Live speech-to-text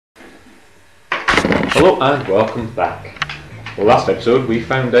Hello and welcome back. Well, last episode we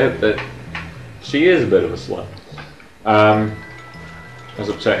found out that she is a bit of a slut. As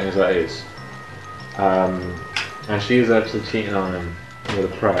upsetting as that is. And she is actually cheating on him with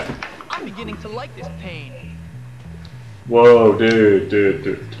a prat. I'm beginning to like this pain. Whoa,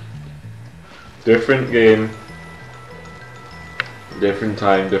 dude. Different game. Different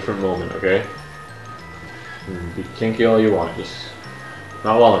time, different moment, okay? Be kinky all you want, just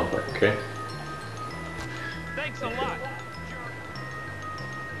not while I'm quick, okay? Thanks a lot.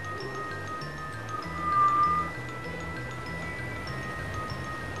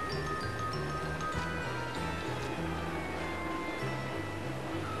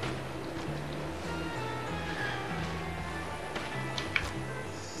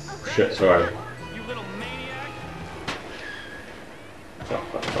 Shit, sorry. You little maniac.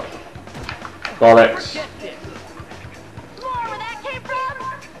 Fuck. Bollocks. Get this. More where that came from?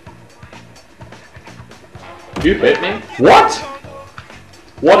 You hit me? What?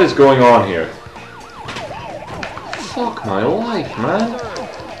 What is going on here? Fuck my life, man.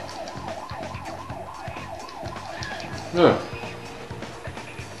 Ugh.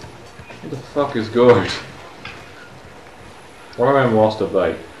 What the fuck is good? Why have I lost a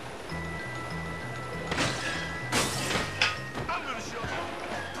bike?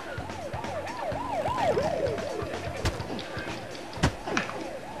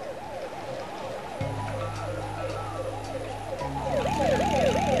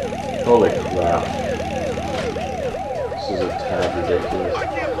 Holy crap. This is a tad ridiculous. I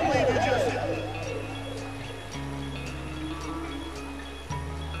can't believe you just...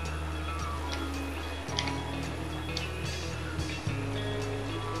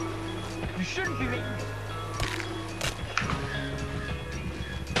 You shouldn't be making.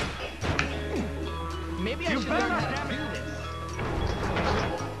 Maybe I should learn how to do this.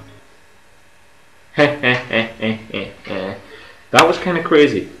 That was kind of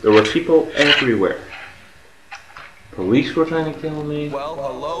crazy. There were people everywhere. Police were trying to kill me. Well,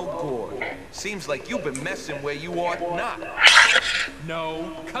 hello, Gord. Seems like you've been messing where you ought not.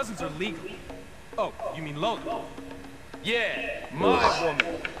 No, cousins are legal. Oh, you mean Lola? Yeah, my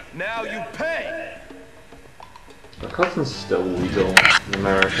woman. Now you pay. Are cousins still legal in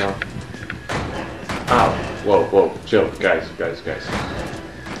America? Ow. Whoa. Chill. Guys.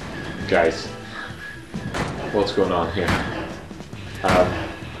 What's going on here?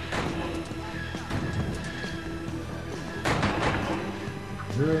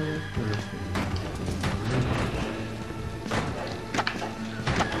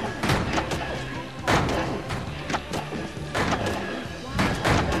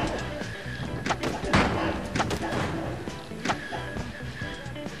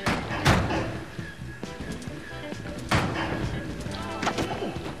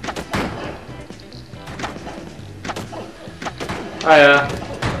 Hiya.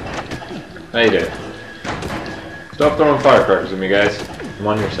 How you doing? Stop throwing firecrackers at me, guys. I'm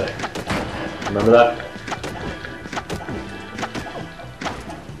on your side. Remember that?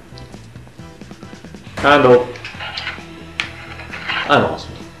 Handle. I'm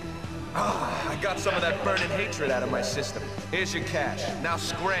awesome. I got some of that burning hatred out of my system. Here's your cash. Now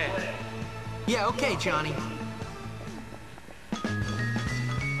scram. Yeah, okay, Johnny.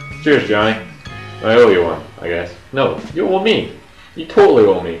 Cheers, Johnny. I owe you one, I guess. No, you owe me. You totally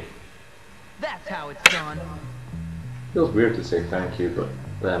owe me. That's how it's done. Feels weird to say thank you, but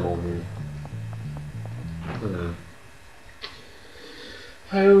them owe me.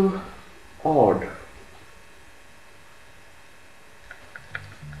 How odd.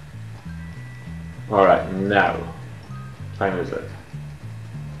 Alright, now. Time is it?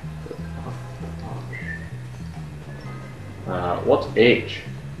 What's H?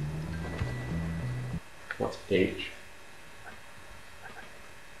 What's H?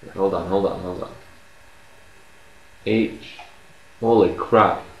 Hold on. H. Holy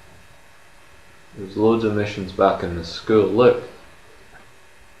crap. There's loads of missions back in the school. Look.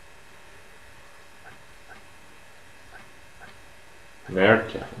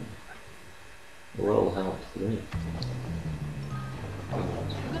 America. World Health 3.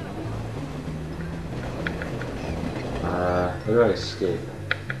 How do I escape?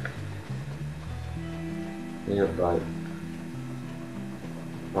 Nearby.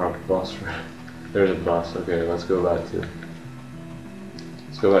 Or a bus. There's a bus. Okay, let's go back to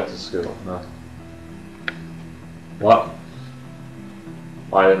school. No. What?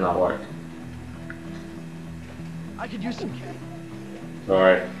 Why didn't that work? I could use some.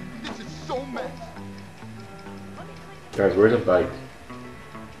 Alright. This is so messy. Guys, where's a bike?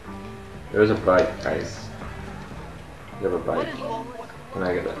 There's a bike, guys. You have a bike. Can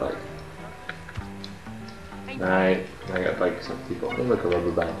I get that bike? I got bikes and people. Oh, look, a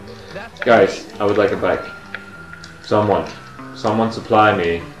rubber band. Guys, I would like a bike. Someone supply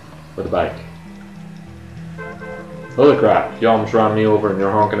me with a bike. Holy crap, you almost ran me over and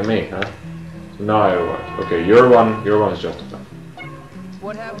you're honking at me, huh? So now I want. Okay, your one is justified.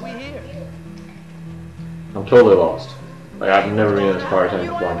 What have we here? I'm totally lost. Like, I've never been in this part of town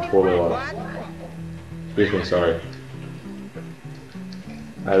before, I'm totally lost. Excuse me, sorry.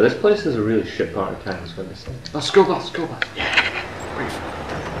 This place is a really shit part of town, so I'm saying. Oh, school bus! Yeah!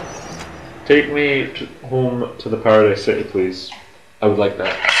 Take me home to the Paradise City, please. I would like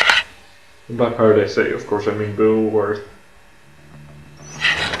that. And by Paradise City, of course, I mean Bullworth.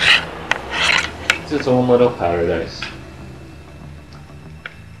 It's its own little paradise.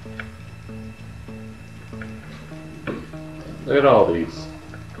 Look at all these.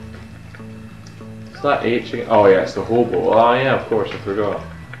 Is that H again? Oh yeah, it's the hobo. Oh yeah, of course, I forgot.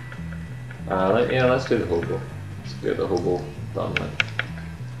 Let's do the hobo. Let's get the hobo done then.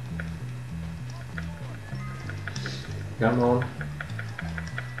 Come on.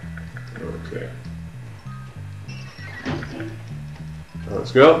 Okay.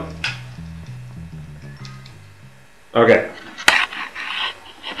 Let's go. Okay.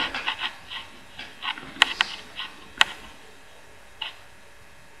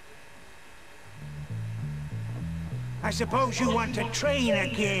 I suppose you want to train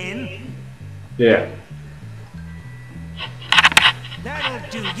again? Yeah. That'll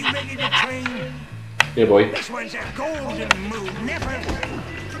do. You ready to train? Yeah, boy. This one's a golden move. Never...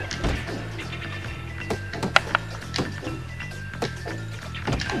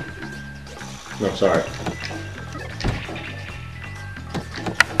 No, sorry.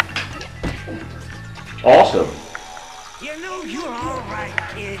 Awesome. You know you're all right,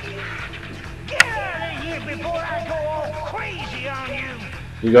 kid. Get out of here before I go all crazy on you.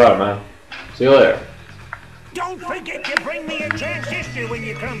 You got it, man. See you later. Don't forget to bring me a transistor when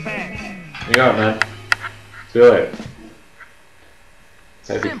you come back. You got it, man. See you later.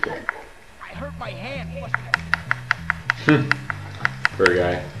 Simple. I hurt my hand. Poor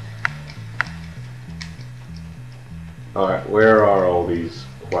guy. Alright, where are all these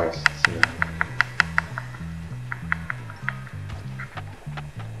quests now?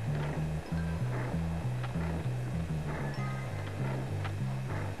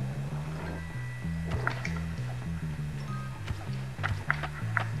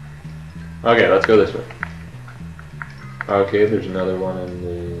 Okay, let's go this way. Okay, there's another one in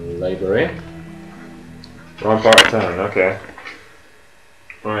the library. Wrong part of town, okay.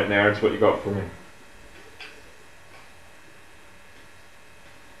 Alright, nerds, what you got for me?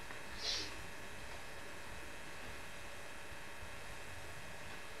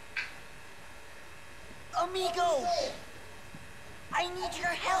 Amigo! I need your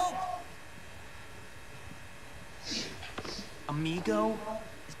help! Amigo?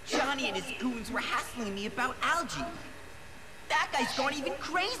 Johnny and his goons were hassling me about Algie. That guy's gone even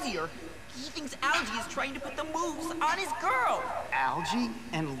crazier. He thinks Algie is trying to put the moves on his girl. Algie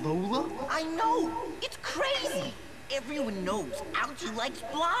and Lola? I know! It's crazy! Everyone knows Algie likes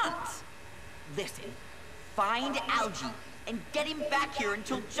blondes. Listen, find Algie and get him back here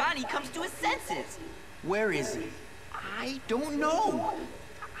until Johnny comes to his senses. Where is he? I don't know.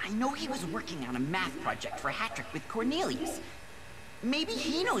 I know he was working on a math project for Hattrick with Cornelius. Maybe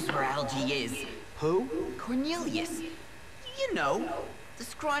he knows where Algie is. Who? Cornelius. You know, the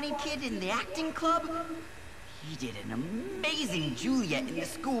scrawny kid in the acting club. He did an amazing Juliet in the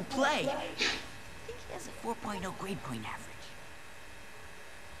school play. I think he has a 4.0 grade point average.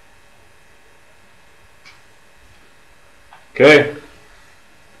 Okay.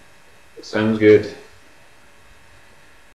 Sounds good.